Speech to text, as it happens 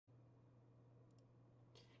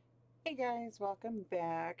Hey guys, welcome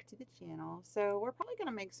back to the channel. So we're probably going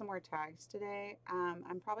to make some more tags today.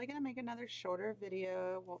 I'm probably going to make another shorter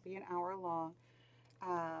video, won't be an hour long.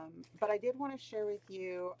 But I did want to share with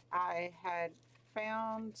you, I had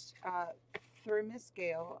found, through Miss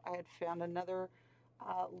Gail, I had found another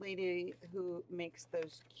lady who makes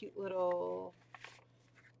those cute little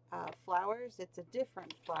flowers. It's a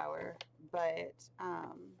different flower, but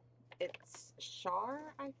it's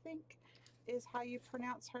Char, I think, is how you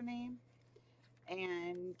pronounce her name.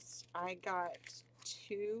 And I got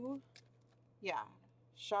two, yeah,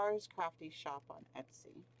 Char's Crafty Shop on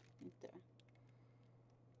Etsy. Right there.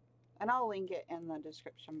 And I'll link it in the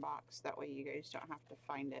description box. That way you guys don't have to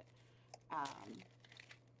find it. Um,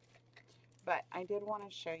 but I did want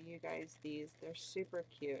to show you guys these. They're super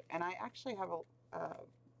cute. And I actually have a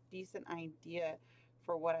decent idea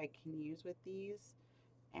for what I can use with these.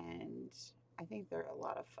 And I think they're a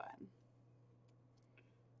lot of fun.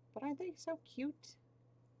 But aren't they so cute?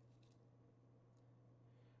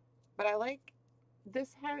 But I like,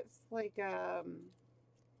 this has like,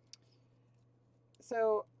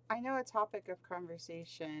 so I know a topic of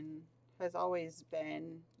conversation has always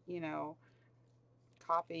been,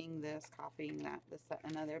 copying this, copying that, this, that,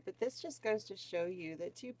 and another. But this just goes to show you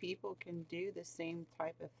that two people can do the same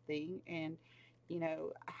type of thing and,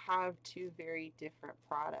 have two very different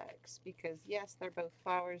products. Because yes, they're both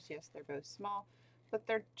flowers, yes, they're both small, but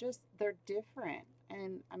they're different.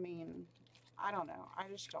 And I mean, I don't know. I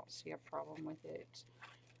just don't see a problem with it.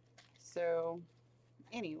 So,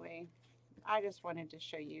 anyway, I just wanted to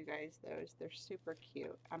show you guys those. They're super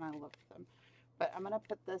cute and I love them. But I'm going to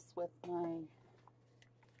put this with my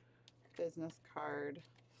business card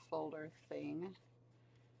folder thing.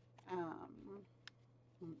 Um,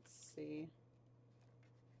 let's see.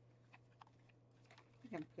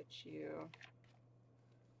 I can put you,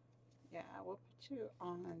 yeah, we'll put you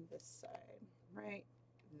on this side right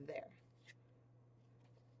there.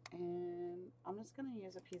 And I'm just going to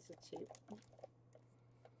use a piece of tape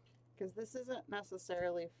because this isn't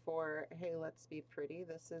necessarily for, hey, let's be pretty.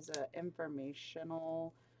 This is an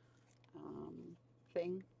informational um,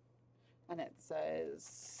 thing. And it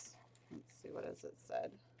says, let's see, what does it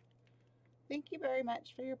said? Thank you very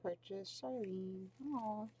much for your purchase, Charlene.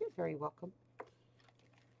 Oh, you're very welcome.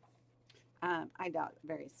 I doubt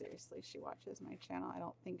very seriously she watches my channel. I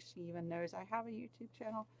don't think she even knows I have a YouTube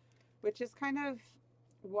channel, which is kind of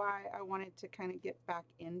why I wanted to kind of get back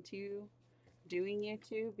into doing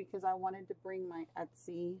YouTube, because I wanted to bring my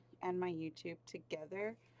Etsy and my YouTube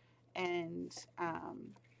together, and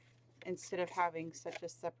instead of having such a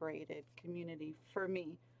separated community for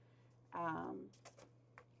me. Um,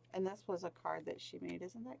 and this was a card that she made.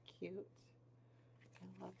 Isn't that cute?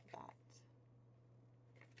 I love that.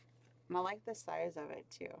 And I like the size of it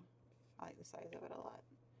too. I like the size of it a lot.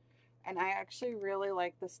 And I actually really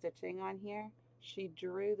like the stitching on here. She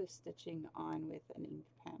drew the stitching on with an ink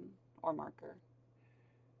pen or marker.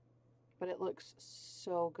 But it looks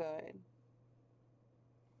so good.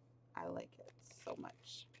 I like it so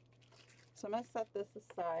much. So I'm going to set this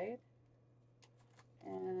aside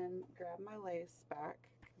and grab my lace back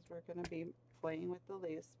because we're going to be playing with the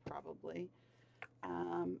lace probably.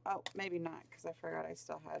 Oh, maybe not, because I forgot I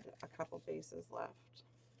still had a couple bases left.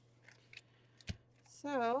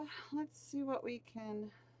 So let's see what we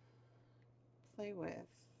can play with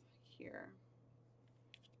here.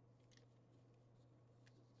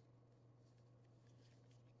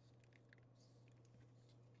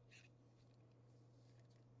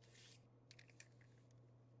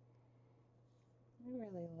 I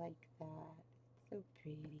really like that. It's so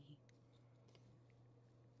pretty.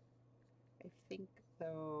 I think,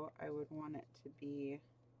 though, I would want it to be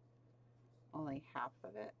only half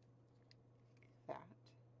of it, like that,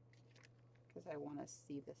 because I want to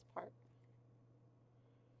see this part.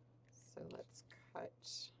 So let's cut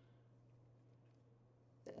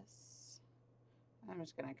this. I'm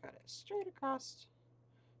just going to cut it straight across.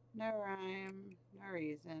 No rhyme, no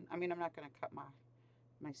reason. I mean, I'm not going to cut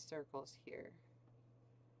my circles here,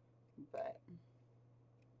 but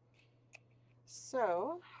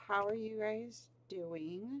so how are you guys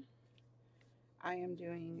doing? I am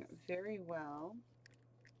doing very well.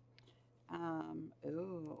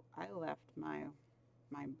 Ooh, I left my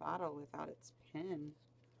bottle without its pin.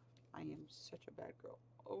 I am such a bad girl.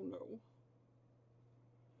 Oh no.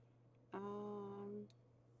 Um,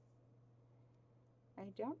 I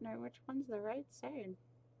don't know which one's the right side.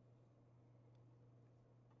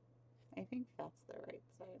 I think that's the right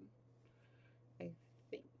side. I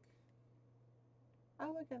think.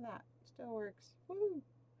 Oh, look at that. Still works. Woo!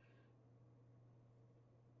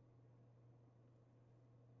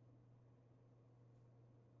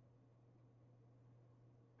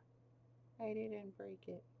 I didn't break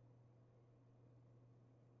it.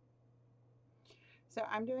 So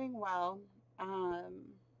I'm doing well. Um,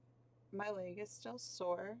 my leg is still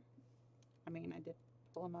sore. I mean, I did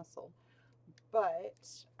pull a muscle, but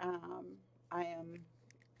I am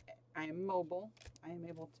I am mobile. I am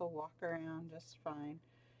able to walk around just fine.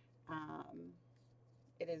 Um,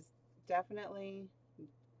 it is definitely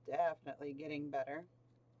getting better,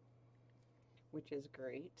 which is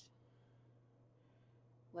great.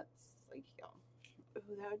 Let's see, y'all.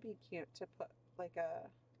 Ooh, that would be cute to put like a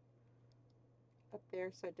up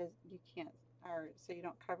there so it does you can't or so you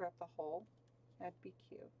don't cover up the hole. That'd be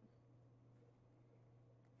cute.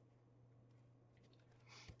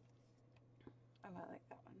 Oh, I like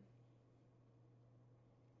that one.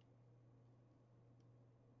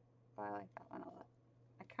 Oh, I like that one a lot.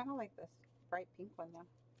 I kind of like this bright pink one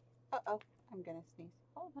though. Uh-oh, I'm gonna sneeze.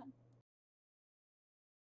 Hold on.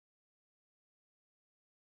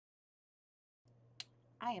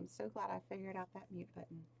 I am so glad I figured out that mute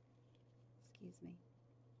button. Excuse me.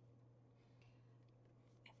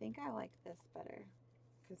 I think I like this better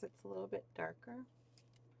because it's a little bit darker.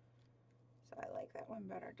 So I like that one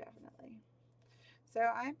better, definitely. So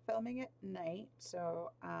I'm filming at night,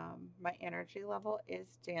 so my energy level is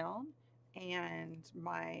down, and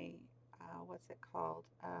my what's it called?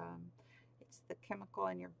 It's the chemical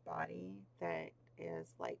in your body that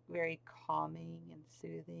is like very calming and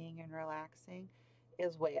soothing and relaxing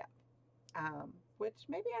is way up. Which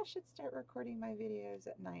maybe I should start recording my videos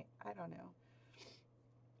at night. I don't know.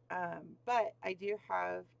 But I do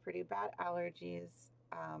have pretty bad allergies,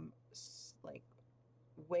 like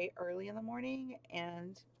way early in the morning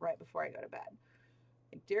and right before I go to bed.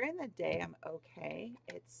 Like during the day, I'm okay.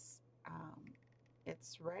 It's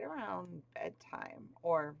right around bedtime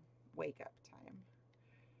or wake up time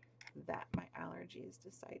that my allergies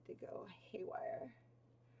decide to go haywire.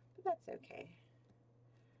 But that's okay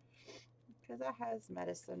because I has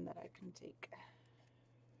medicine that I can take.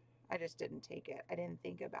 I just didn't take it. I didn't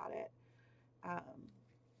think about it.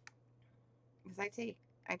 Because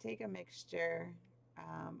I take a mixture.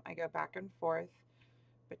 I go back and forth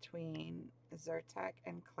between Zyrtec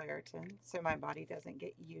and Claritin, so my body doesn't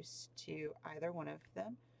get used to either one of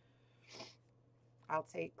them. I'll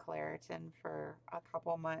take Claritin for a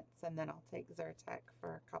couple months, and then I'll take Zyrtec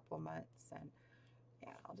for a couple months, and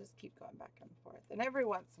yeah, I'll just keep going back and forth. And every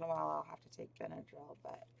once in a while, I'll have to take Benadryl,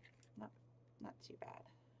 but not too bad.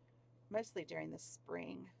 Mostly during the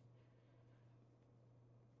spring.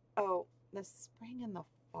 Oh, the spring and the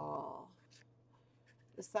fall.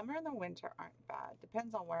 The summer and the winter aren't bad.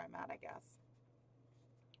 Depends on where I'm at, I guess.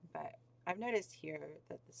 But I've noticed here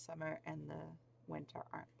that the summer and the winter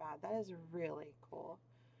aren't bad. That is really cool.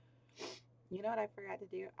 You know what I forgot to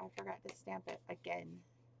do? I forgot to stamp it again.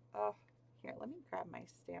 Oh, here, let me grab my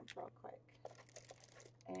stamp real quick.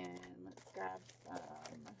 And let's grab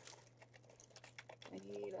some. I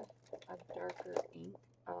need a darker ink.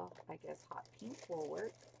 Oh, I guess hot pink will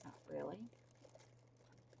work. Not really.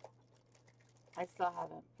 I still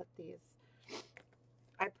haven't put these.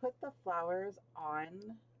 I put the flowers on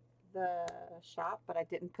the shop, but I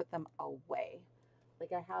didn't put them away.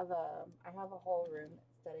 Like I have a whole room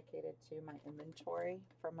that's dedicated to my inventory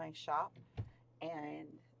for my shop, and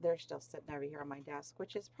they're still sitting over here on my desk,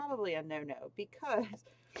 which is probably a no-no because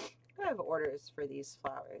I have orders for these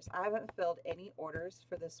flowers. I haven't filled any orders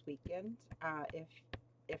for this weekend.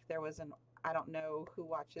 If there was I don't know who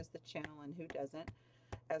watches the channel and who doesn't,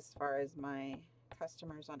 as far as my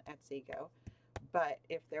customers on Etsy go. But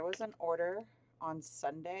if there was an order on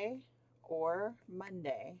Sunday or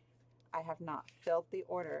Monday, I have not filled the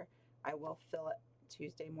order. I will fill it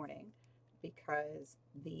Tuesday morning because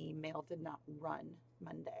the mail did not run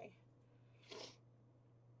Monday.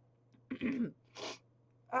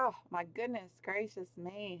 Oh my goodness gracious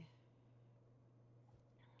me.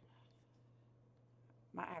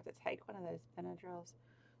 Might have to take one of those Benadryls.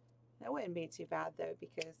 That wouldn't be too bad though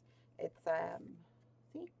because it's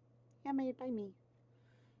see, handmade by me.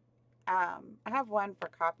 I have one for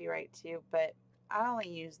copyright too, but I only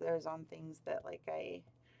use those on things that like I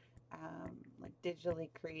like digitally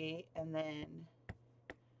create um,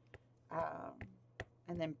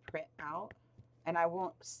 and then print out. And I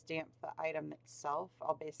won't stamp the item itself.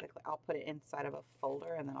 I'll put it inside of a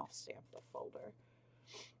folder and then I'll stamp the folder.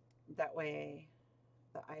 That way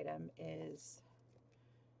the item is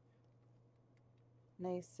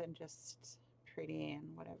nice and just pretty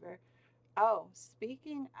and whatever. Oh,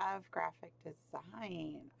 speaking of graphic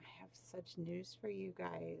design, I have such news for you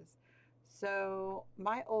guys. So,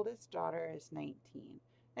 my oldest daughter is 19,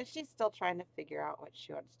 and she's still trying to figure out what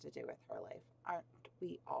she wants to do with her life. Aren't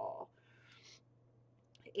we all?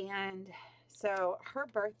 And So her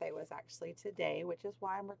birthday was actually today, which is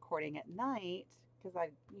why I'm recording at night because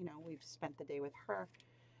we've spent the day with her.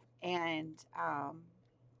 And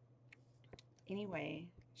anyway,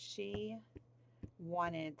 she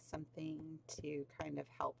wanted something to kind of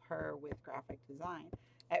help her with graphic design.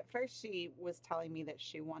 At first, she was telling me that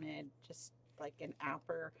she wanted just like an app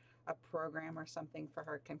or a program or something for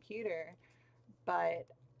her computer, but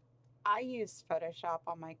I use Photoshop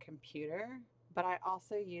on my computer, but I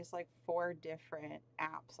also use like 4 different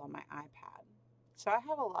apps on my iPad. So I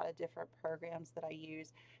have a lot of different programs that I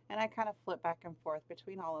use, and I kind of flip back and forth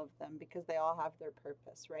between all of them because they all have their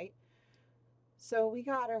purpose, right? So we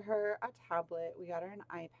got her a tablet, we got her an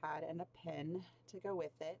iPad and a pen to go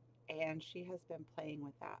with it, and she has been playing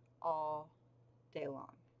with that all day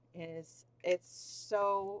long. It's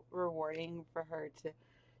so rewarding for her to,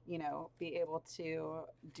 be able to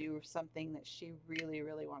do something that she really,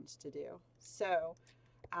 really wants to do. So,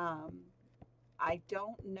 um, I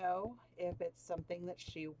don't know if it's something that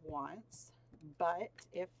she wants, but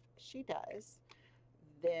if she does,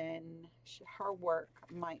 then her work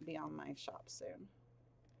might be on my shop soon.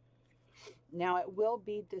 Now it will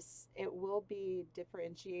be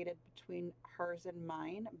differentiated between hers and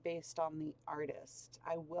mine based on the artist.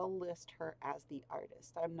 I will list her as the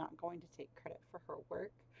artist. I'm not going to take credit for her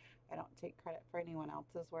work. I don't take credit for anyone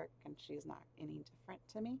else's work, and she's not any different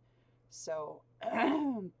to me. So,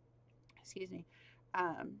 excuse me.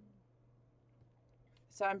 Um,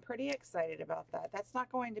 so I'm pretty excited about that. That's not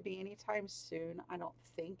going to be anytime soon, I don't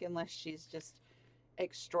think, unless she's just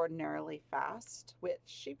extraordinarily fast, which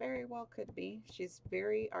she very well could be. She's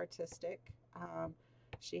very artistic.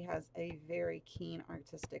 She has a very keen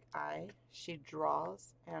artistic eye. She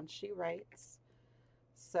draws and she writes.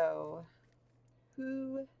 So,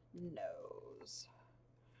 who knows?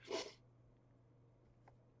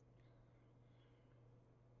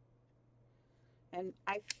 And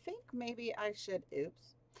I think maybe I should,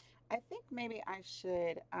 oops, I think maybe I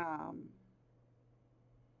should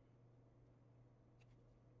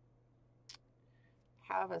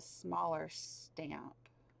have a smaller stamp,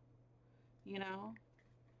 you know,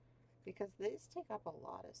 because these take up a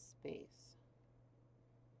lot of space.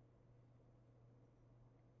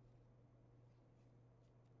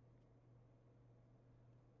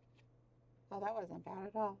 Oh, that wasn't bad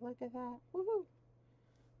at all. Look at that. Woohoo.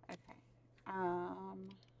 Okay. Um,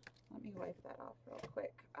 Let me wipe that off real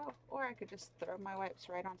quick. Oh, or I could just throw my wipes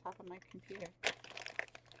right on top of my computer.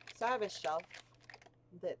 So I have a shelf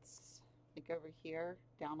that's like over here,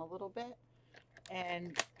 down a little bit.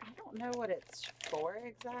 And I don't know what it's for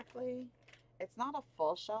exactly. It's not a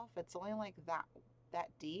full shelf. It's only like that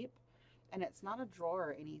deep. And it's not a drawer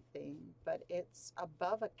or anything, but it's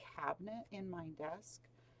above a cabinet in my desk.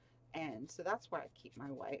 And so that's where I keep my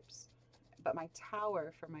wipes. But my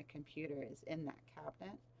tower for my computer is in that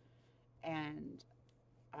cabinet. And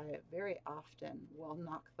I very often will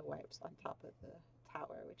knock the wipes on top of the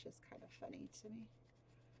tower, which is kind of funny to me.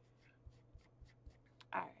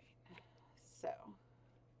 All right, so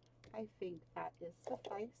I think that is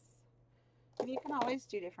suffice. And you can always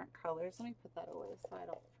do different colors. Let me put that away so I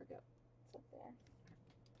don't forget what's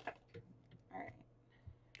up there. All right.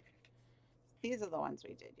 These are the ones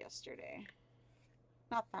we did yesterday.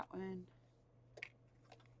 Not that one.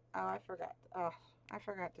 Oh, I forgot. Oh, I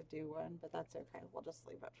forgot to do one, but that's okay. We'll just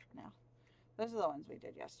leave it for now. Those are the ones we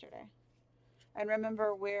did yesterday. And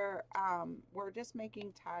remember, we're just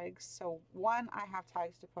making tags. So one, I have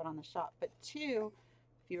tags to put on the shop, but two,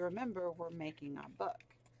 if you remember, we're making a book.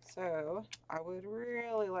 So I would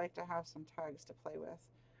really like to have some tags to play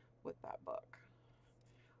with that book.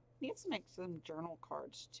 Need to make some journal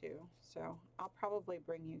cards too. So I'll probably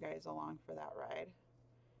bring you guys along for that ride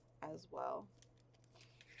as well.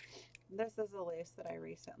 This is a lace that I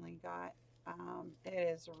recently got. It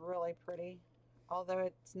is really pretty, although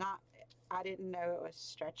it's not. I didn't know it was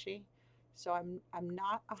stretchy, so I'm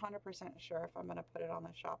not 100% sure if I'm going to put it on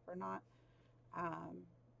the shop or not. Um,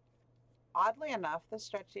 Oddly enough, the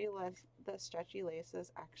stretchy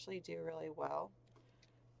laces actually do really well,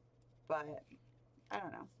 but I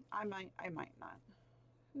don't know. I might not.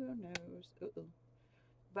 Who knows? Ooh.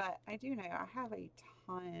 But I do know I have a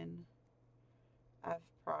ton of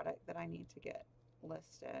product that I need to get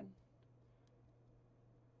listed.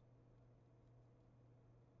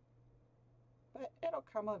 But it'll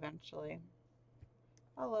come eventually.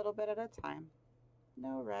 A little bit at a time.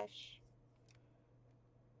 No rush.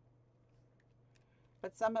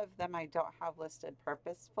 But some of them I don't have listed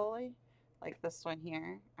purposefully. Like this one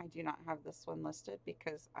here. I do not have this one listed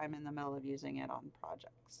because I'm in the middle of using it on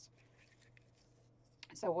projects.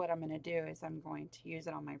 So what I'm going to do is I'm going to use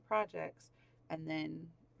it on my projects and then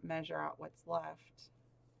measure out what's left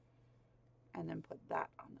and then put that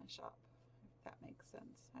on the shop, if that makes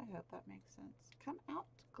sense. I hope that makes sense. Come out,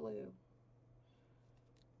 glue.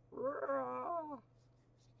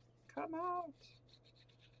 Come out.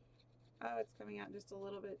 Oh, it's coming out just a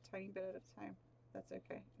little bit, tiny bit at a time. That's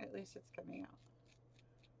okay. At least it's coming out.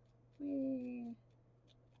 Whee.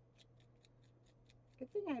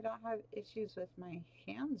 Good thing I don't have issues with my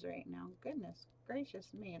hands right now. Goodness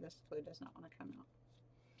gracious me, this glue does not want to come out.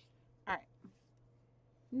 All right.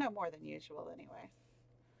 No more than usual anyway.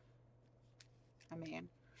 I mean,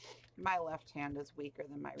 my left hand is weaker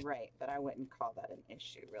than my right, but I wouldn't call that an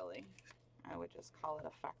issue really. I would just call it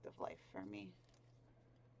a fact of life for me.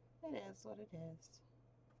 It is what it is.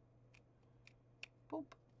 Boop.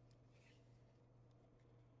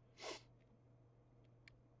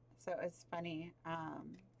 So it's funny,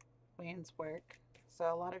 Wayne's work.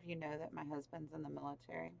 So a lot of you know that my husband's in the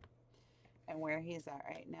military, and where he's at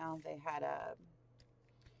right now, they had a,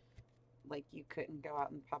 like, you couldn't go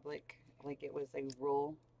out in public. Like, it was a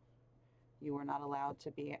rule. You were not allowed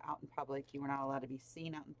to be out in public. You were not allowed to be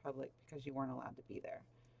seen out in public because you weren't allowed to be there.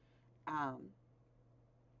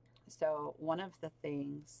 So one of the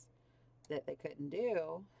things that they couldn't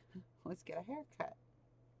do was get a haircut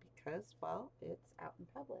because, well, it's out in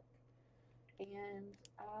public. And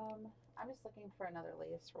I'm just looking for another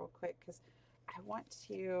lace real quick because I want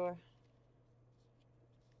to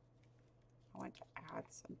add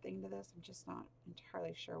something to this. I'm just not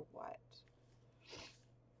entirely sure what.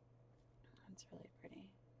 It's really pretty.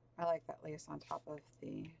 I like that lace on top of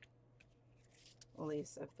the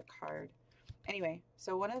lace of the card. Anyway,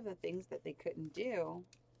 so one of the things that they couldn't do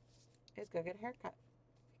is go get a haircut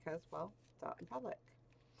because, well, it's out in public.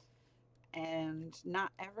 And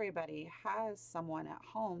not everybody has someone at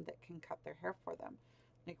home that can cut their hair for them.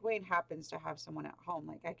 Like, Wayne happens to have someone at home,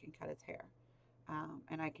 like I can cut his hair,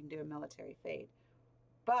 and I can do a military fade.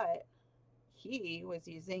 But he was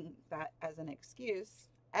using that as an excuse,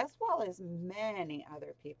 as well as many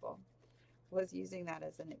other people, was using that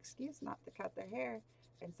as an excuse not to cut their hair.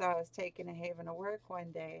 And so I was taking a Haven to work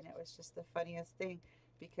one day, and it was just the funniest thing,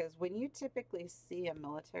 because when you typically see a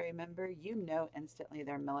military member, you know instantly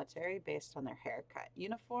they're military based on their haircut,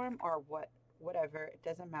 uniform or whatever, it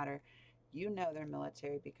doesn't matter. You know they're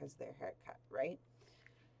military because of their haircut, right?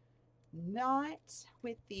 Not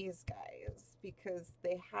with these guys, because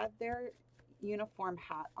they had their uniform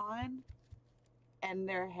hat on and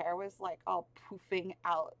their hair was like all poofing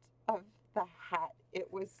out of the hat. It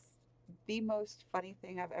was the most funny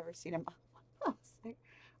thing I've ever seen in my life. I was like,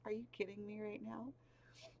 are you kidding me right now?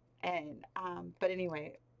 And but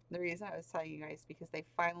anyway, the reason I was telling you guys, because they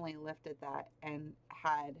finally lifted that and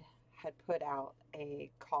had put out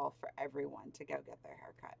a call for everyone to go get their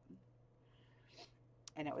hair cut.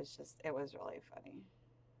 And it was really funny.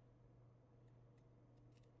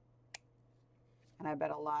 And I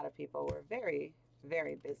bet a lot of people were very,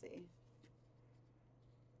 very busy.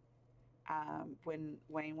 When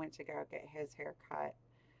Wayne went to go get his hair cut,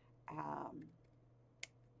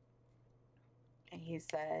 and he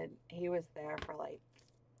said he was there for like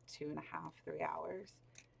 2.5, 3 hours,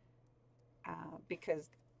 because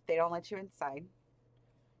they don't let you inside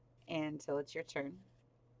until it's your turn.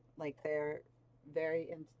 Like, they're very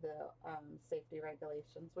into the safety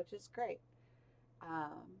regulations, which is great.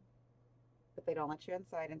 But they don't let you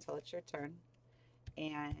inside until it's your turn.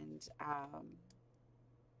 And I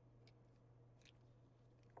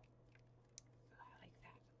like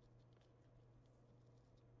that.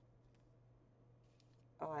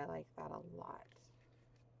 Oh, I like that a lot.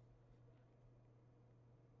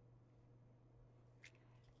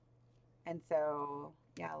 And so,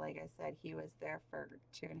 yeah, like I said, he was there for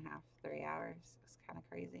 2.5, 3 hours. It was kind of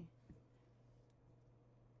crazy.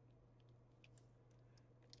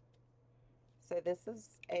 So this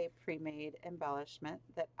is a pre-made embellishment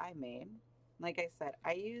that I made. Like I said,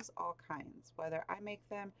 I use all kinds, whether I make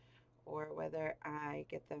them or whether I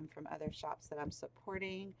get them from other shops that I'm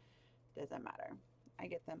supporting, doesn't matter. I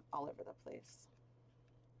get them all over the place.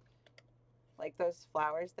 Like those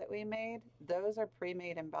flowers that we made, those are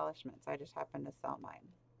pre-made embellishments. I just happen to sell mine.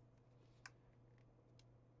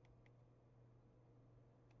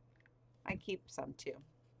 I keep some too,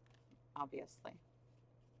 obviously.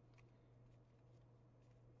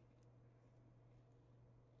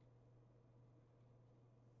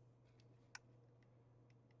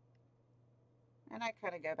 And I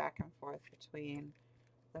kind of go back and forth between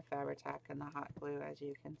the Fabri-Tac and the hot glue, as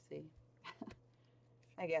you can see.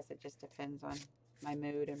 I guess it just depends on my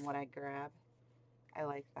mood and what I grab. I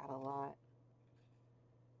like that a lot.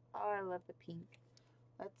 Oh, I love the pink.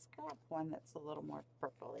 Let's grab one that's a little more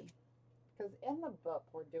purpley, because in the book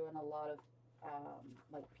we're doing a lot of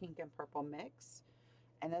like pink and purple mix.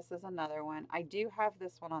 And this is another one. I do have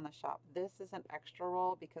this one on the shop. This is an extra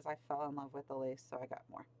roll because I fell in love with the lace, so I got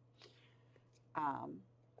more.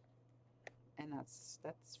 And that's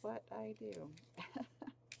what I do.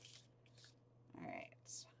 All right.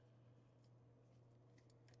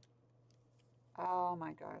 Oh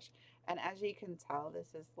my gosh. And as you can tell, this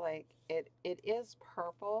is like, it is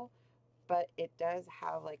purple, but it does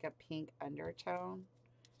have like a pink undertone.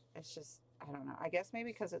 It's just, I don't know. I guess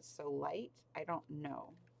maybe because it's so light. I don't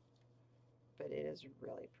know. But it is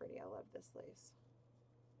really pretty. I love this lace.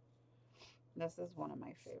 This is one of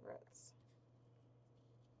my favorites.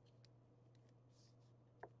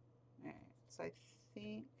 All right. So I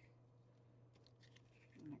think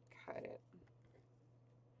I'm going to cut it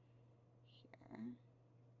here.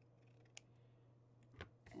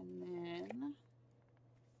 And then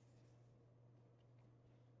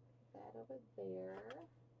that over there.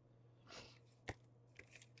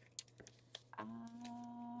 I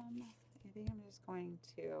think I'm just going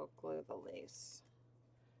to glue the lace.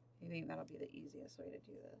 I think that'll be the easiest way to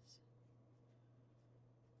do this.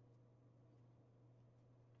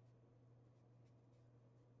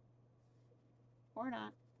 Or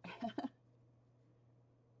not.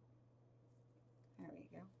 There we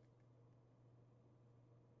go.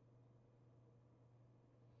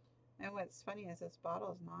 And what's funny is this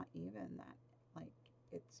bottle is not even that, like,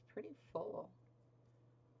 it's pretty full.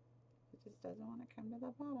 It just doesn't want to come to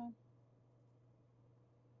the bottom.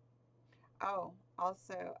 Oh,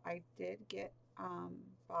 also, I did get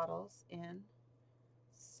bottles in,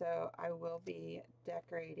 so I will be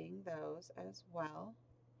decorating those as well,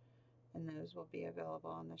 and those will be available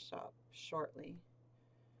on the shop shortly.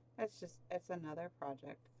 It's another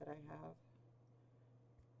project that I have.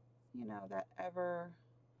 You know, that ever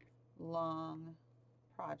long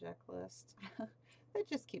project list that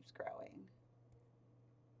just keeps growing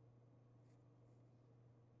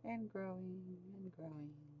and growing and growing.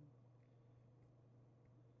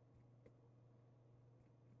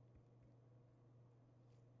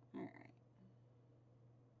 All right.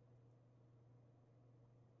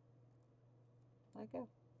 Lego.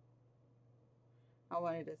 I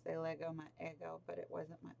wanted to say Lego my ego, but it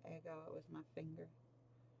wasn't my ego, it was my finger.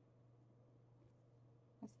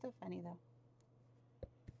 It's still funny though.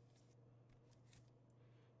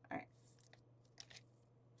 Alright.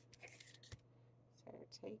 So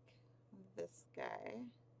take this guy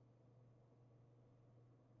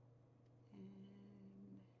and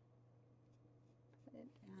put it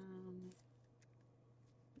down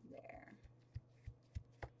there.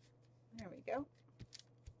 There we go.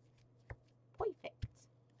 Perfect.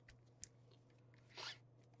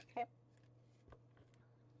 Okay.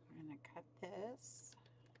 We're going to cut this,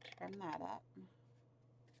 trim that up.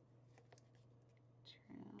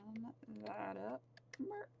 Trim that up.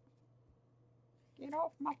 Get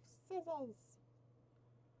off my scissors.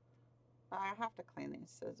 I have to clean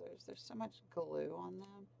these scissors. There's so much glue on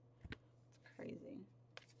them. It's crazy.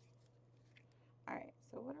 Alright,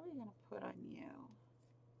 so what are we going to put on you?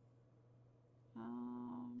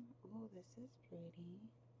 Oh, this is pretty.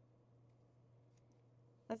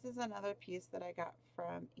 This is another piece that I got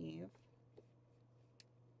from Eve.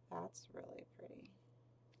 That's really pretty.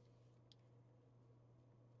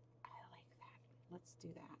 I like that. Let's do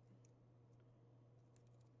that.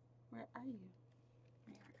 Where are you?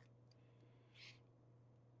 There.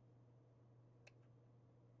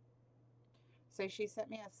 So she sent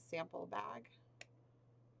me a sample bag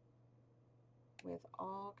with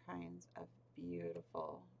all kinds of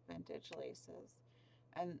beautiful vintage laces.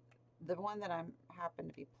 And the one that I'm happen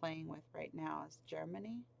to be playing with right now is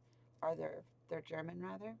Germany, or they're German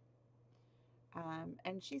rather.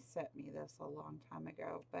 And she sent me this a long time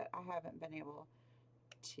ago, but I haven't been able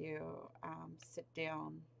to sit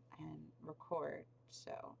down and record.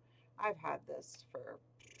 So I've had this for,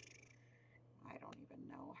 I don't even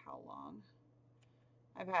know how long.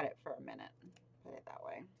 I've had it for a minute, put it that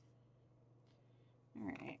way. All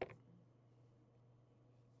right.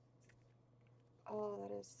 Oh,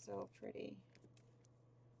 that is so pretty.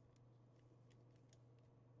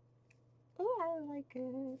 Oh, I like it.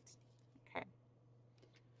 Okay.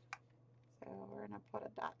 So we're going to put a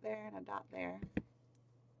dot there and a dot there.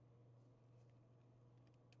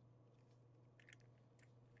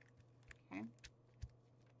 Okay.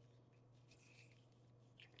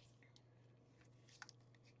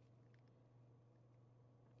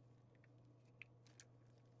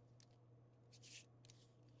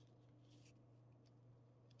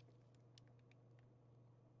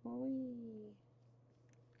 Whee.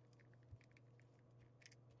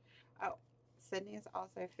 Oh, Sydney is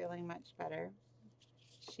also feeling much better.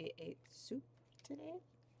 She ate soup today,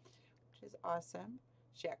 which is awesome.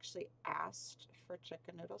 She actually asked for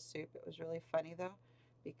chicken noodle soup. It was really funny though,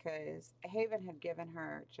 because Haven had given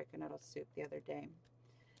her chicken noodle soup the other day,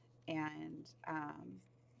 and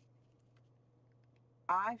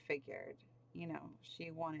I figured,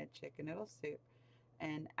 she wanted chicken noodle soup.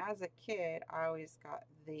 And as a kid, I always got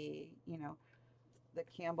the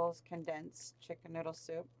Campbell's condensed chicken noodle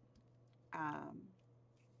soup. Um,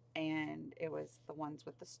 and it was the ones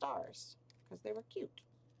with the stars because they were cute.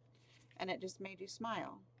 And it just made you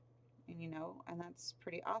smile. And that's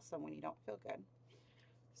pretty awesome when you don't feel good.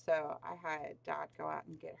 So I had Dad go out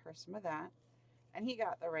and get her some of that. And he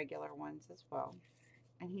got the regular ones as well.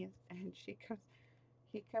 And he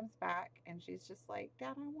comes back and she's just like,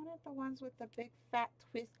 Dad, I wanted the ones with the big fat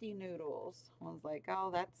twisty noodles. I was like, oh,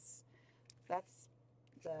 that's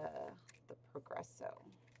the Progresso,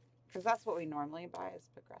 because that's what we normally buy is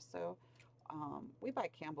Progresso. We buy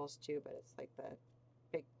Campbell's too, but it's like the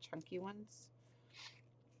big chunky ones.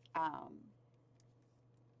 Oh,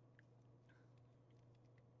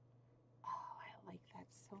 I like that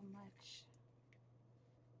so much.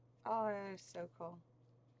 Oh, that is so cool.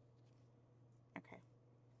 Okay.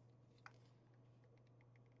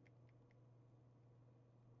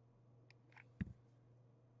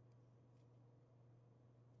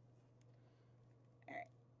 All right.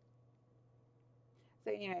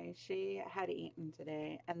 So anyway, she had eaten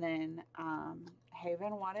today, and then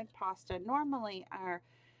Haven wanted pasta. Normally,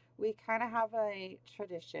 we kind of have a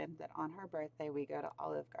tradition that on her birthday we go to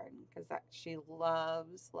Olive Garden because that she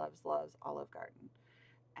loves, loves, loves Olive Garden.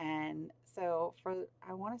 And so for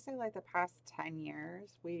I want to say like the past 10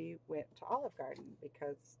 years we went to Olive Garden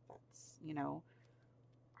because that's,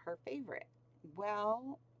 her favorite.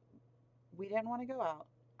 Well, we didn't want to go out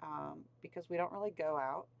because we don't really go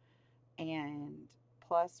out. And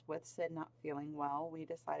plus, with Sid not feeling well, we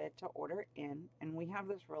decided to order in. And we have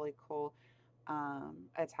this really cool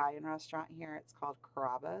Italian restaurant here. It's called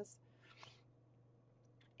Carrabba's.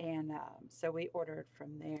 And so we ordered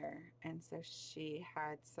from there. And so she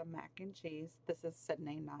had some mac and cheese. This is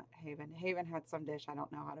Sydney, not Haven. Haven had some dish I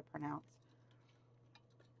don't know how to pronounce.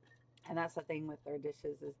 And that's the thing with their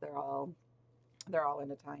dishes is they're all in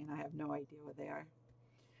Italian. I have no idea what they are.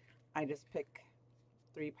 I just pick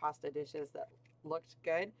 3 pasta dishes that looked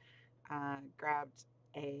good. Grabbed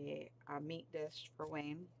a meat dish for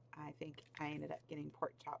Wayne. I think I ended up getting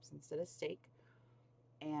pork chops instead of steak.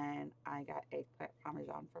 And I got eggplant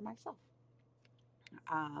parmesan for myself.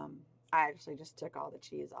 Um, I actually just took all the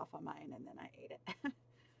cheese off of mine and then I ate it.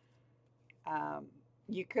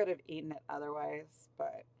 You could have eaten it otherwise,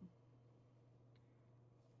 but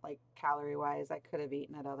like calorie wise, I could have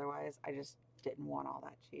eaten it otherwise. I just didn't want all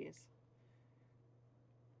that cheese.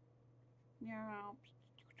 Yeah.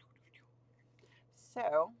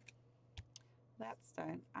 So that's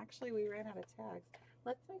done. Actually, we ran out of tags.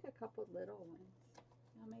 Let's make a couple little ones.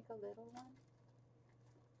 I'll make a little one.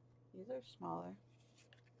 These are smaller.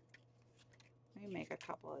 Let me make a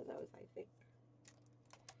couple of those, I think.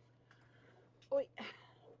 Oy.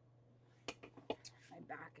 My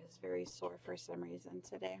back is very sore for some reason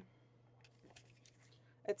today.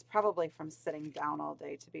 It's probably from sitting down all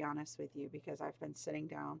day, to be honest with you, because I've been sitting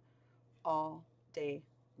down all day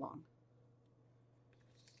long.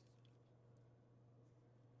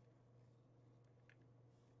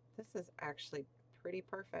 This is actually pretty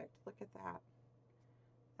perfect. Look at that.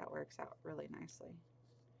 That works out really nicely.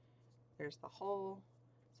 There's the hole,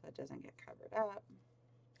 so it doesn't get covered up.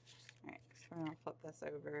 All right, so I'm gonna flip this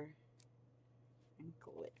over and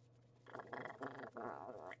glue it.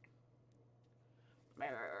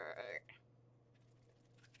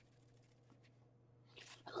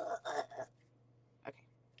 Okay,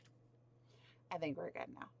 I think we're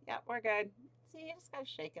good now. Yep, we're good. See, you just gotta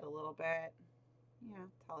shake it a little bit. Yeah,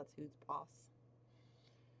 tell it's who's boss.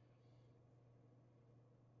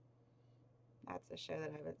 That's a show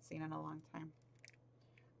that I haven't seen in a long time.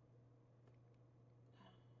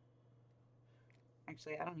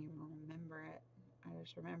 Actually, I don't even remember it. I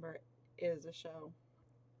just remember it is a show.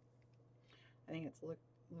 I think it's Look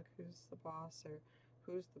Who's the Boss or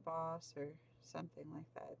Who's the Boss or something like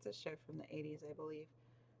that. It's a show from the 80s, I believe.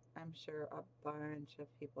 I'm sure a bunch of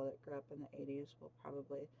people that grew up in the 80s will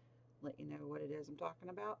probably let you know what it is I'm talking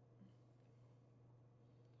about.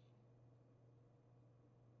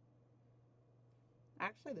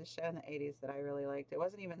 Actually, the show in the 80s that I really liked, it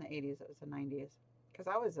wasn't even the 80s, it was the 90s. Because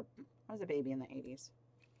I was a baby in the 80s.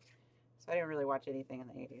 So I didn't really watch anything in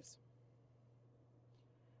the 80s.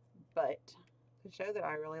 But the show that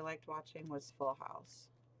I really liked watching was Full House.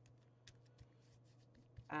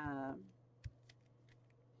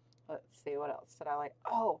 see, what else did I like?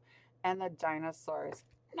 Oh, and the dinosaurs.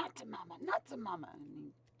 Not to mama, not to mama.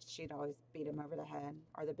 And she'd always beat him over the head,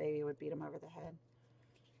 or the baby would beat him over the head.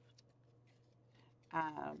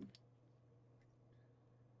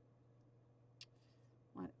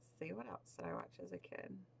 Let's see, what else did I watch as a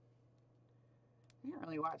kid? I didn't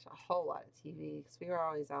really watch a whole lot of TV because we were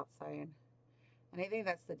always outside. And I think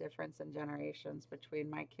that's the difference in generations between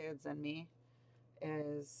my kids and me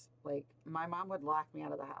is like my mom would lock me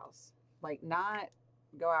out of the house. Like not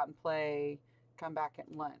go out and play, come back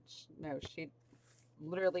at lunch. No, she'd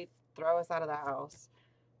literally throw us out of the house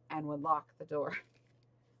and would lock the door.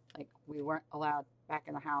 Like we weren't allowed back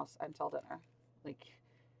in the house until dinner. Like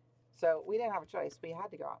so we didn't have a choice. We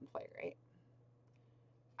had to go out and play, right?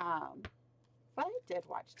 But I did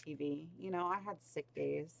watch TV. You know, I had sick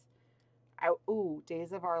days.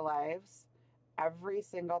 Days of Our Lives. Every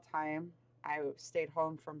single time I stayed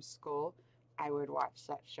home from school, I would watch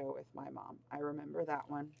that show with my mom. I remember that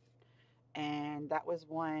one. And that was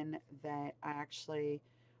one that I actually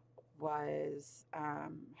was,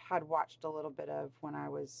 had watched a little bit of when I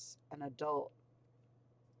was an adult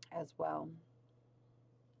as well.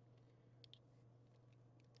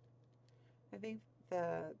 I think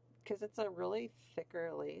because it's a really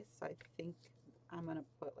thicker lace, I think I'm going to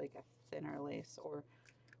put like a thinner lace or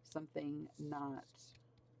something not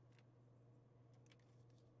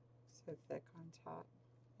so thick on top.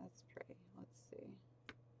 That's pretty. Let's see.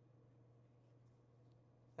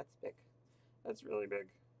 That's big. That's really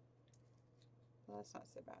big. Well, that's not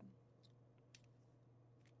so bad.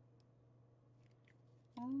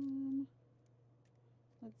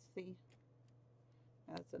 Let's see.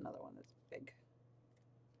 That's another one that's big.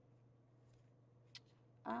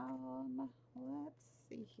 Let's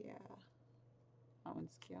see here. That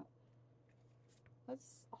one's cute.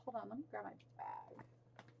 Hold on, let me grab my bag.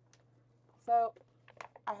 So,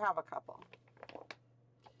 I have a couple.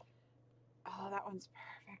 Oh, that one's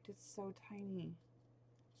perfect. It's so tiny.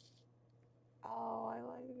 Oh, I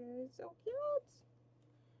like it. It's so cute.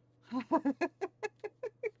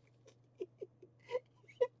 It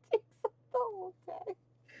takes up the whole day.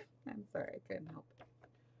 I'm sorry, I couldn't help it.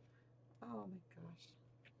 Oh my gosh.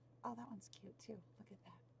 Oh, that one's cute too. Look at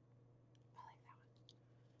that. I like that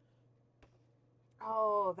one.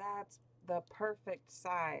 Oh, that's the perfect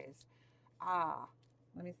size.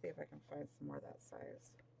 Let me see if I can find some more of that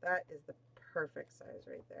size. That is the perfect size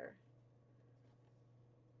right there.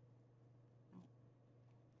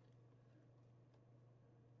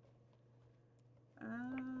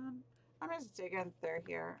 I'm just digging through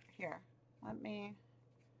here. Let me,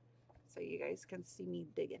 so you guys can see me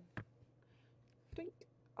digging. Dink.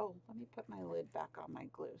 Oh, let me put my lid back on my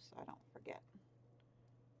glue so I don't forget.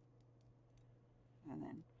 And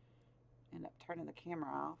then end up turning the camera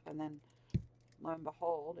off, and then lo and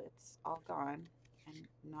behold, it's all gone and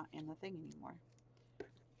not in the thing anymore.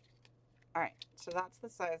 All right, so that's the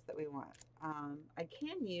size that we want. I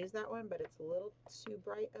can use that one, but it's a little too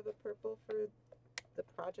bright of a purple for the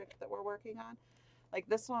project that we're working on. Like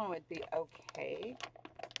this one would be okay,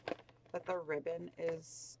 but the ribbon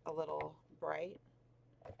is a little bright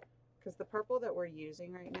because the purple that we're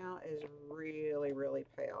using right now is really, really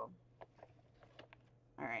pale.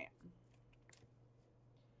 All right.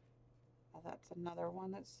 Oh, that's another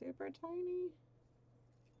one that's super tiny.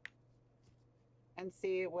 And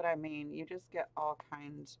see what I mean? You just get all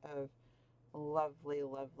kinds of lovely,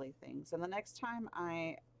 lovely things. And the next time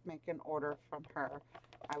I make an order from her,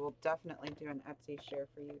 I will definitely do an Etsy share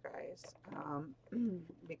for you guys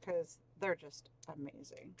because they're just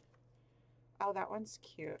amazing. Oh, that one's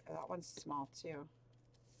cute. That one's small too.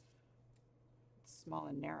 It's small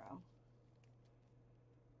and narrow.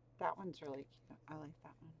 That one's really cute. I like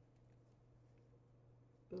that one.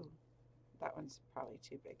 Ooh, that one's probably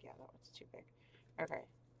too big. Yeah, that one's too big. Okay,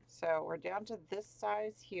 so we're down to this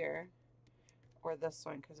size here, or this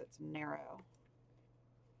one because it's narrow.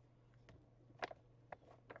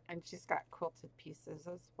 And she's got quilted pieces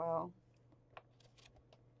as well.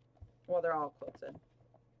 Well, they're all quilted.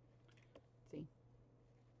 See?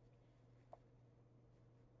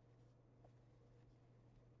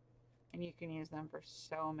 And you can use them for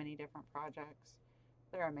so many different projects.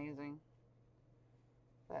 They're amazing.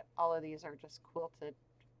 But all of these are just quilted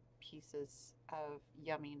pieces of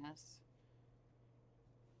yumminess.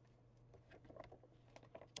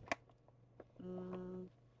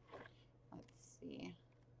 Let's see.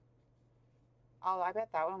 Oh, I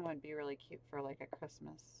bet that one would be really cute for like a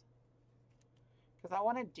Christmas. Because I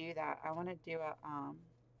want to do that. I want to do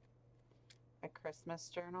a Christmas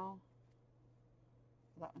journal.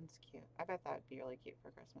 That one's cute. I bet that would be really cute for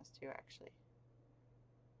Christmas too, actually.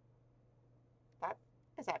 That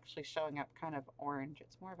is actually showing up kind of orange.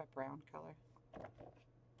 It's more of a brown color.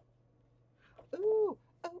 Ooh,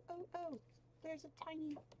 oh, oh, oh. There's a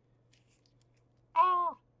tiny,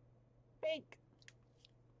 ah, fake.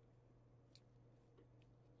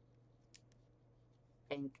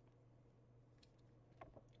 Pink.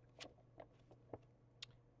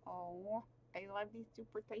 Oh, I love these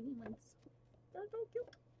super tiny ones. They're so cute.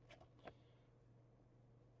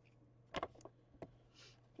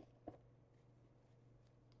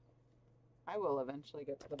 I will eventually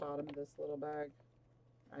get to the bottom of this little bag.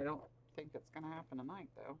 I don't think it's going to happen tonight,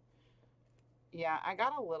 though. Yeah, I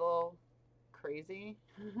got a little crazy,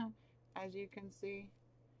 as you can see.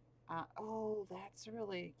 Oh, that's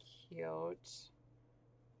really cute.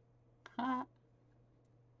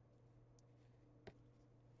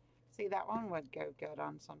 See, that one would go good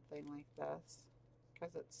on something like this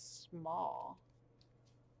because it's small.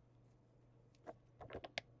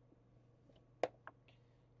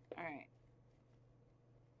 All right.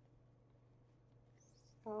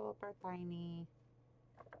 Super tiny.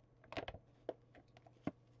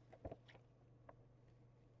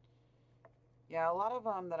 Yeah, a lot of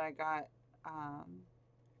them that I got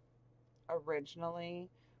originally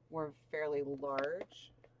were fairly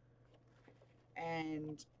large.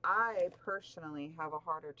 And I personally have a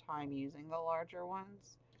harder time using the larger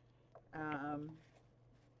ones.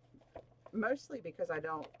 Mostly because I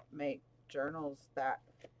don't make journals that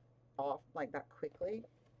off like that quickly.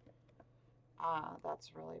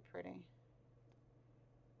 That's really pretty.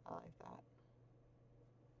 I like that.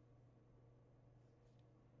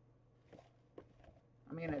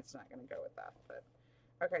 I mean, it's not going to go with that, but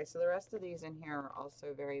okay, so the rest of these in here are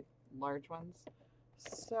also very large ones.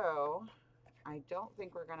 So I don't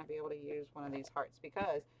think we're going to be able to use one of these hearts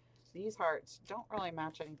because these hearts don't really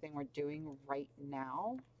match anything we're doing right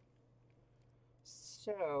now.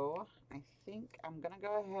 So I think I'm going to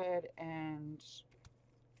go ahead and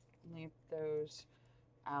leave those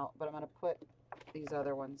out, but I'm going to put these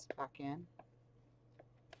other ones back in.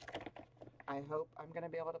 I hope I'm going to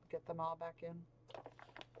be able to get them all back in.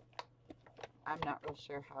 I'm not real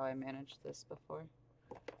sure how I managed this before,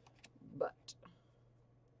 but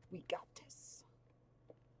we got this.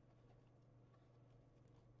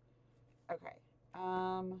 Okay.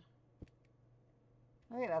 I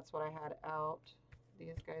think that's what I had out.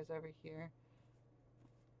 These guys over here.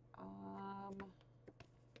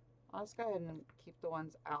 I'll just go ahead and keep the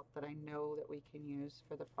ones out that I know that we can use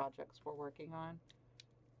for the projects we're working on.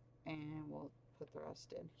 And we'll put the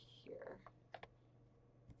rest in here.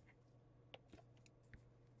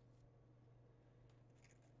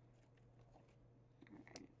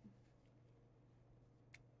 Alright.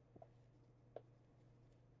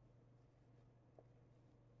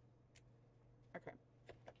 Okay.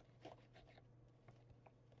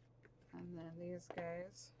 And then these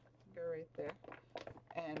guys go right there.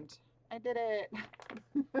 And I did it!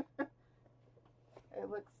 It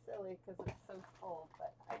looks silly because it's so full,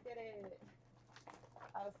 but I did it!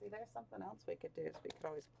 Oh, see, there's something else we could do is we could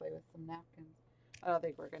always play with some napkins. I don't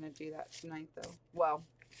think we're going to do that tonight, though. Well,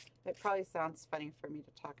 it probably sounds funny for me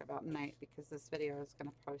to talk about night because this video is going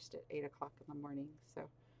to post at 8 o'clock in the morning, so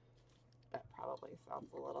that probably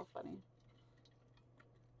sounds a little funny.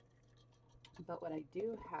 But what I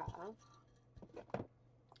do have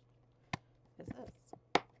is this.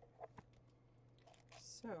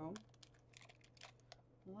 So,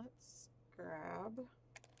 let's grab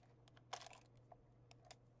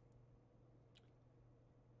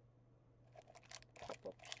a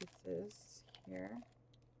couple pieces here.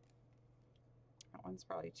 That one's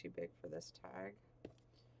probably too big for this tag.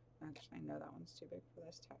 Actually, no, that one's too big for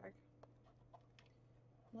this tag.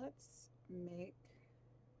 Let's make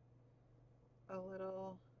a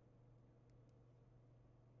little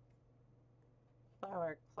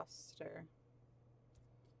flower cluster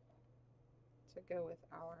to go with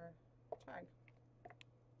our tag.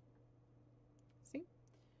 See?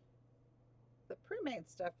 The pre-made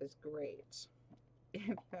stuff is great if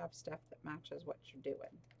you have stuff that matches what you're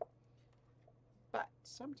doing. But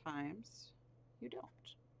sometimes you don't.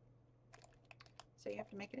 So you have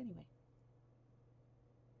to make it anyway.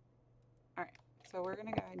 Alright, so we're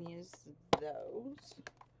going to go ahead and use those.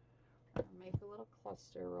 I'll make a little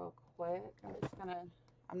cluster real quick.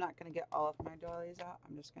 I'm not going to get all of my doilies out.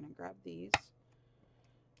 I'm just going to grab these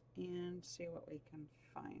and see what we can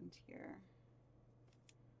find here.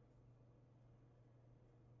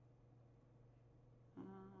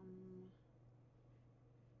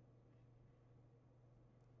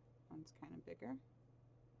 One's kind of bigger.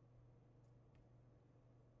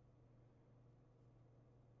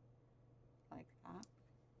 Like that.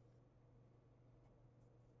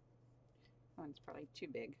 one's probably too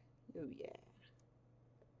big. Oh yeah,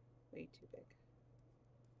 way too big.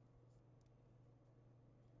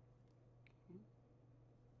 Okay.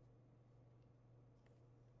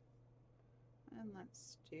 And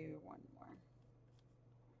let's do one more.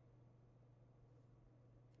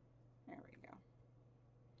 There we go.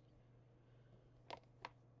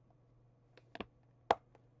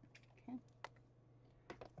 Okay.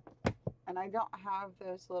 And I don't have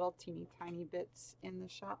those little teeny tiny bits in the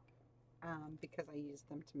shop because I use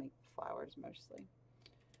them to make the flowers mostly.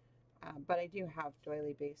 But I do have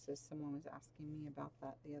doily bases. Someone was asking me about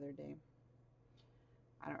that the other day.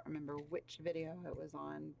 I don't remember which video it was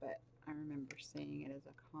on, but I remember seeing it as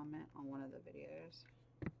a comment on one of the videos.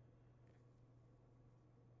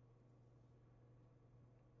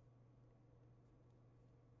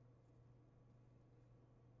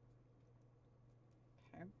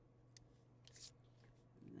 Okay.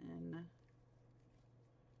 And then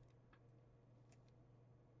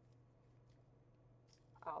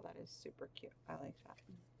oh, that is super cute. I like that.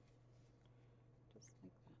 Just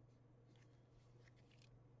like that.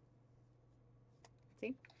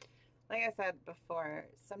 See? Like I said before,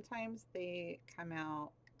 sometimes they come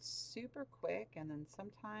out super quick and then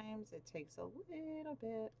sometimes it takes a little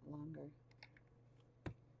bit longer.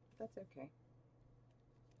 That's okay.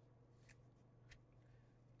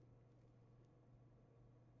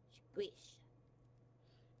 Squish.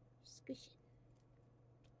 Squish it.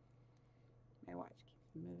 My watch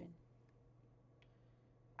keeps moving.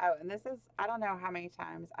 Oh, and this is, I don't know how many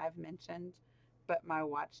times I've mentioned, but my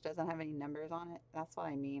watch doesn't have any numbers on it. That's what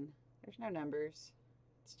I mean. There's no numbers.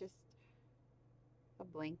 It's just a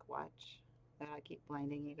blank watch that I keep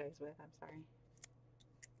blinding you guys with. I'm sorry.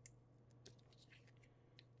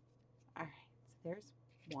 All right, so there's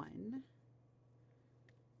one.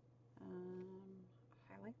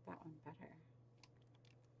 I like that one better.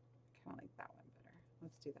 I kind of like that one better.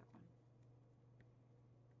 Let's do that one.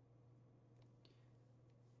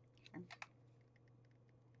 Okay.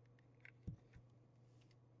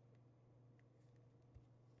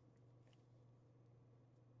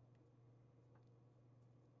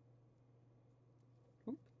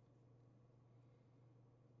 Oop.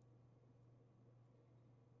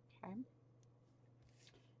 Okay.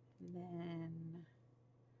 And then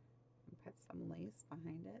put some lace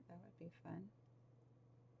behind it. That would be fun.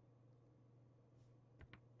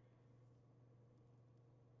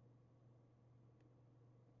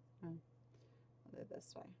 Oh, I'll do it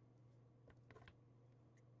this way.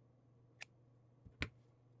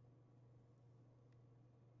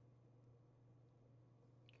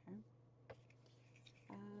 Okay.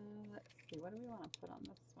 Let's see. What do we want to put on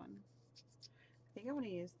this one? I think I want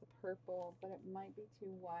to use the purple, but it might be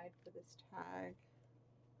too wide for this tag.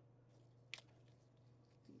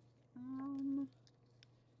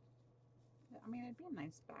 I mean, it'd be a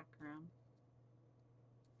nice background.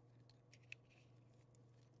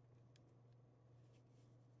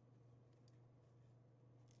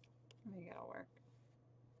 I think it'll work.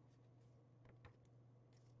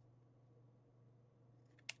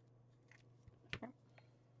 Okay.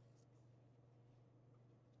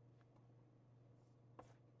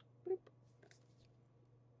 Boop.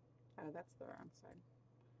 Oh, that's the wrong side.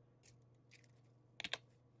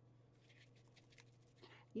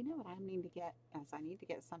 You know what I need to get is I need to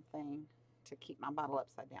get something to keep my bottle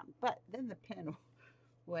upside down. But then the pen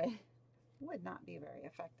would not be very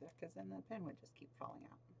effective because then the pen would just keep falling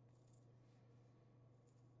out.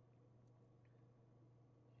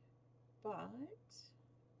 But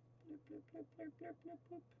bloop, bloop, bloop, bloop, bloop, bloop,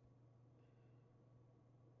 bloop.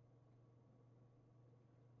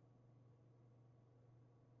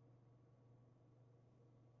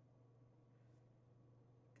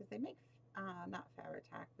 Because they make not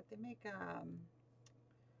Fabri-Tac, but they make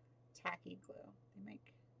tacky glue. They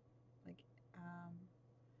make like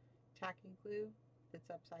tacky glue that's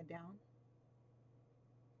upside down.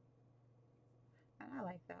 And I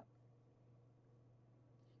like that.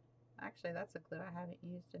 Actually, that's a glue I haven't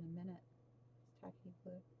used in a minute. It's tacky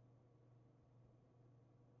glue.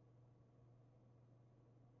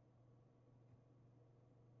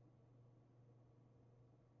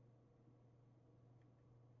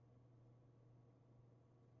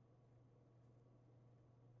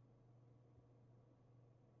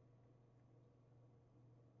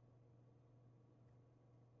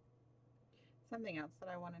 Something else that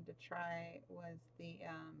I wanted to try was the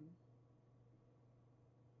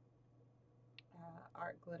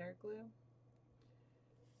art glitter glue.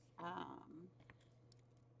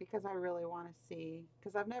 Because I really want to see,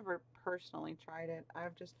 because I've never personally tried it.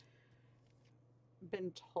 I've just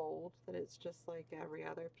been told that it's just like every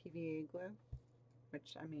other PVA glue,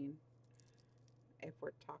 which I mean, if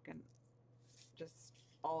we're talking just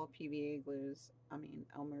all PVA glues. I mean,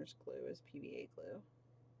 Elmer's glue is PVA glue.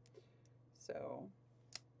 So,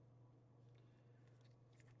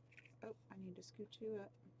 oh, I need to scoot you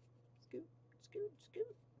up. Scoot, scoot,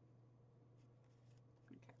 scoot.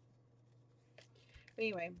 Okay. But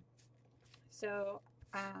anyway, so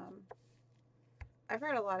I've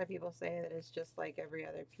heard a lot of people say that it's just like every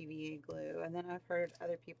other PVA glue, and then I've heard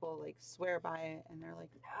other people like swear by it, and they're like,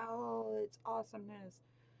 no, it's awesomeness.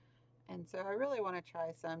 And so I really want to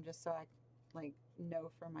try some just so I like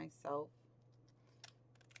know for myself,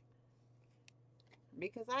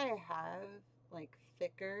 because I have like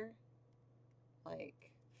thicker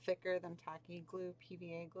than tacky glue,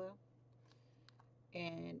 PVA glue,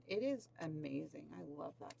 and it is amazing. I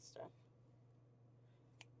love that stuff.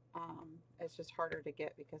 It's just harder to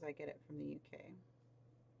get because I get it from the UK.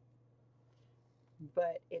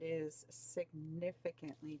 But it is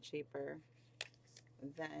significantly cheaper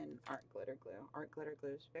than art glitter glue. Art glitter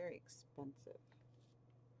glue is very expensive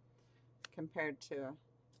compared to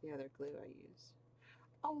the other glue I use.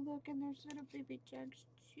 Oh, look, and there's little baby jugs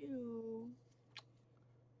too.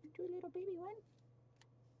 Do a little baby one.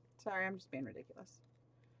 Sorry, I'm just being ridiculous.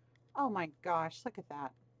 Oh my gosh, look at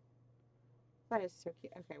that. That is so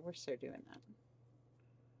cute. Okay, we're so doing that.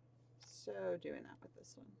 So doing that with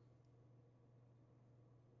this one.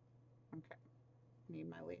 Okay, need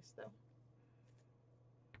my lace though.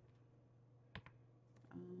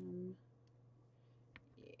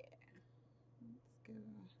 Yeah, let's go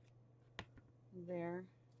there.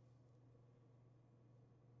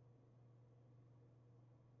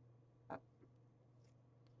 Up.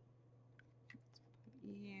 Let's put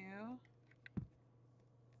you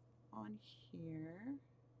on here.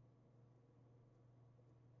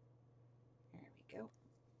 There we go.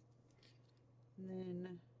 And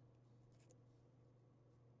then,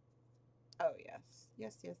 oh yes,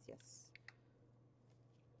 yes, yes, yes.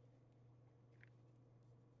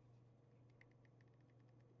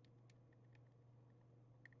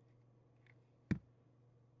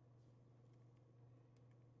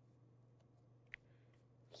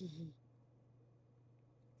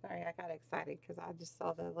 Sorry, I got excited because I just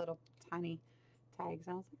saw the little tiny tags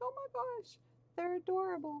and I was like, oh my gosh, they're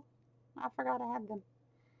adorable. I forgot I had them.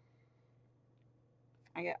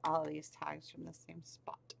 I get all of these tags from the same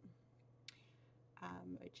spot,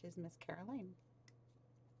 which is Miss Caroline.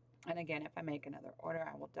 And again, if I make another order,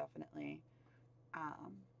 I will definitely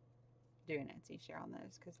do an Etsy share on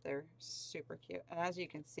those because they're super cute. And as you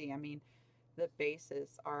can see, I mean, the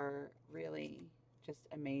bases are really just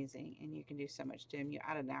amazing, and you can do so much to them. You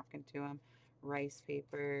add a napkin to them, rice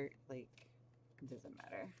paper, like, it doesn't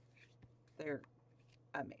matter. They're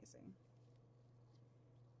amazing.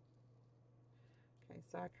 Okay,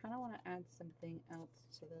 so I kind of want to add something else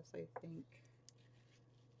to this, I think.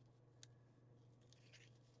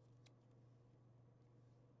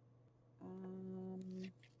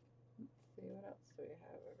 Let's see, what else do we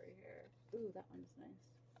have over here? Ooh, that one's nice.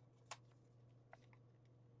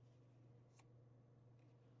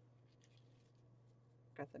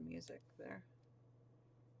 Got the music there.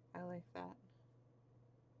 I like that.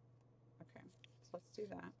 Okay, so let's do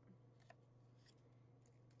that.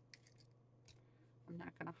 I'm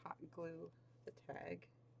not going to hot glue the tag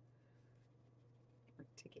or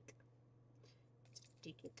ticket.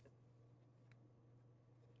 Ticket.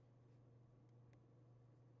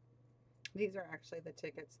 These are actually the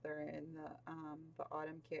tickets. They're in the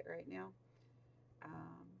autumn kit right now.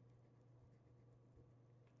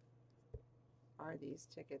 Are these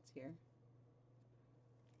tickets here?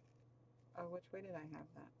 Oh, which way did I have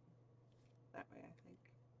that? That way, I think.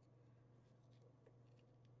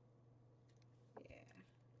 Yeah.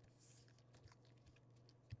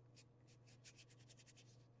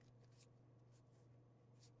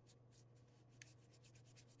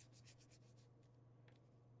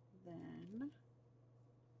 Then,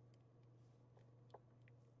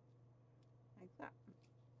 like that.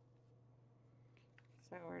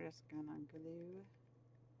 So we're just gonna glue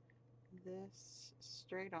this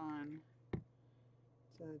straight on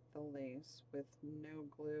to the lace with no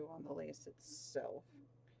glue on the lace itself.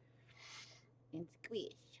 And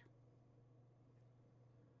squish.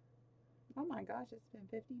 Oh my gosh, it's been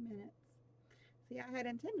 50 minutes. See, I had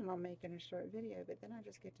intended on making a short video, but then I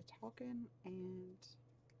just get to talking and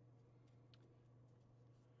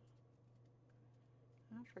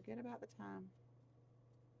I forget about the time.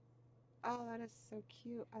 Oh, that is so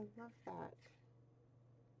cute. I love that.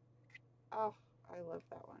 Oh, I love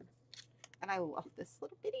that one. And I love this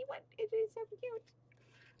little bitty one. It is so cute.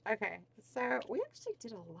 Okay, so we actually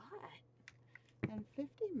did a lot. In 50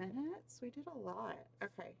 minutes? We did a lot.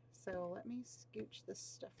 Okay, so let me scooch this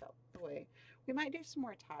stuff out the way. We might do some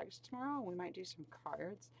more tags tomorrow, and we might do some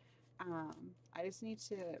cards. I just need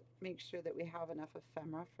to make sure that we have enough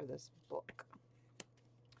ephemera for this book.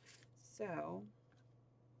 So,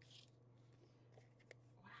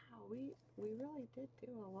 wow, we really did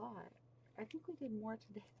do a lot. I think we did more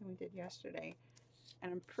today than we did yesterday.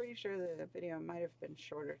 And I'm pretty sure the video might have been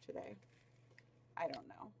shorter today. I don't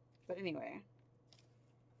know. But anyway,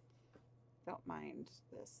 don't mind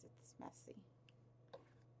this. It's messy.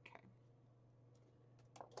 Okay.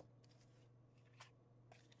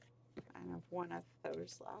 I have one of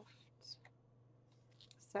those left.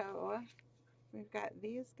 So we've got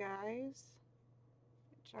these guys,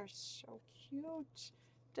 which are so cute.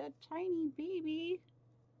 The tiny baby.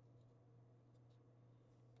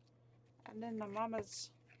 And then the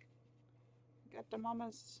mamas. Got the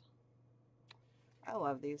mamas. I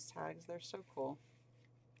love these tags. They're so cool.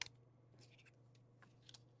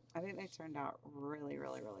 I think they turned out really,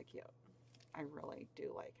 really, really cute. I really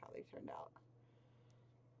do like how they turned out.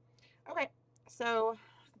 Okay, so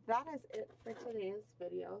that is it for today's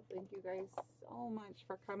video. Thank you guys so much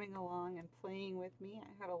for coming along and playing with me.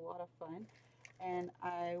 I had a lot of fun. And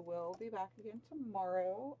I will be back again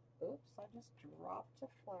tomorrow. Oops, I just dropped a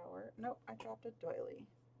flower. Nope, I dropped a doily.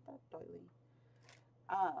 That doily.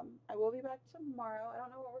 I will be back tomorrow. I don't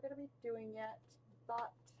know what we're going to be doing yet,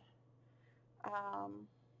 but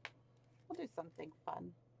we'll do something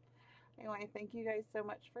fun. Anyway, thank you guys so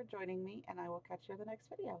much for joining me, and I will catch you in the next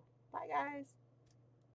video. Bye, guys.